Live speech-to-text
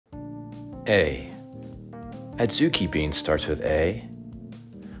A. Adzuki bean starts with A,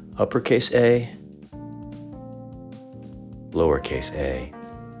 uppercase A, lowercase a.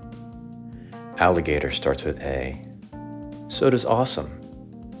 Alligator starts with A, so does awesome.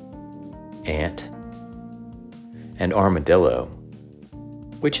 Ant and armadillo,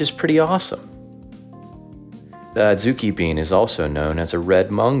 which is pretty awesome. The Adzuki bean is also known as a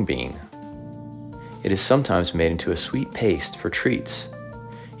red mung bean. It is sometimes made into a sweet paste for treats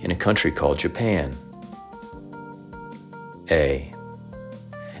in a country called Japan. A.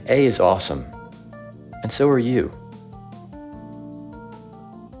 A is awesome, and so are you.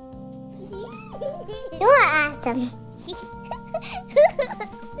 You're awesome.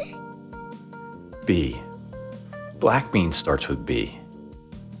 B. Black bean starts with B.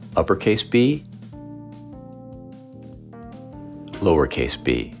 Uppercase B, lowercase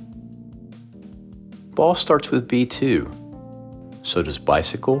b. Ball starts with B too. So does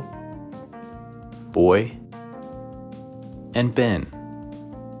bicycle, boy, and Ben.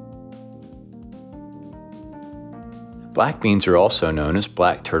 Black beans are also known as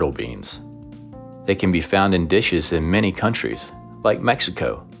black turtle beans. They can be found in dishes in many countries, like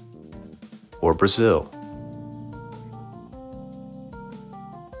Mexico or Brazil.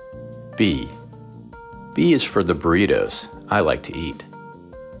 B. B is for the burritos I like to eat.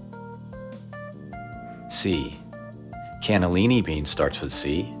 C. Cannellini bean starts with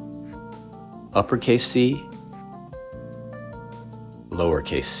C, uppercase C,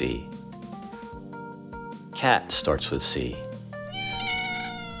 lowercase c. Cat starts with C.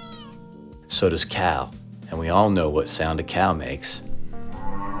 So does cow, and we all know what sound a cow makes.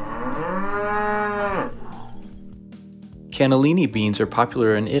 Cannellini beans are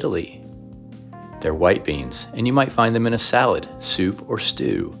popular in Italy. They're white beans, and you might find them in a salad, soup, or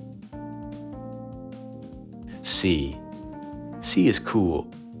stew. C. C is cool.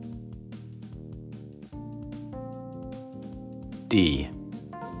 D.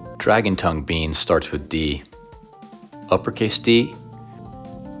 Dragon tongue bean starts with D. Uppercase D,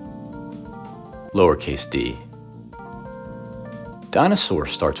 lowercase d. Dinosaur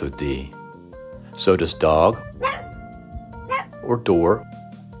starts with D. So does dog, or door,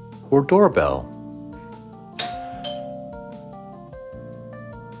 or doorbell.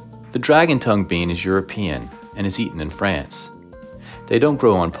 The dragon tongue bean is European and is eaten in France. They don't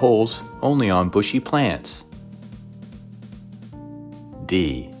grow on poles, only on bushy plants.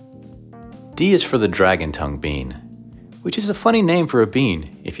 D. D is for the dragon tongue bean, which is a funny name for a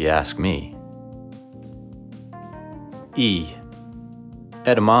bean, if you ask me. E.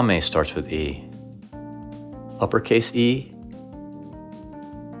 Edamame starts with E. Uppercase E,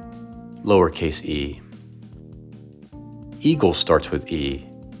 lowercase e. Eagle starts with E.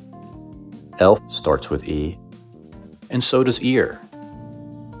 Elf starts with E, and so does ear.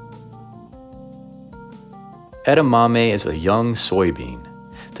 Edamame is a young soybean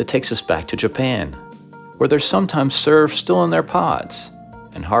that takes us back to Japan, where they're sometimes served still in their pods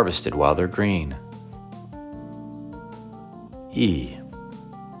and harvested while they're green. E.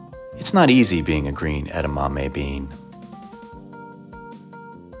 It's not easy being a green edamame bean.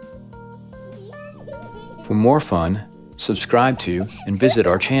 For more fun, subscribe to and visit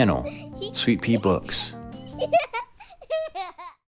our channel, Sweet Pea Books.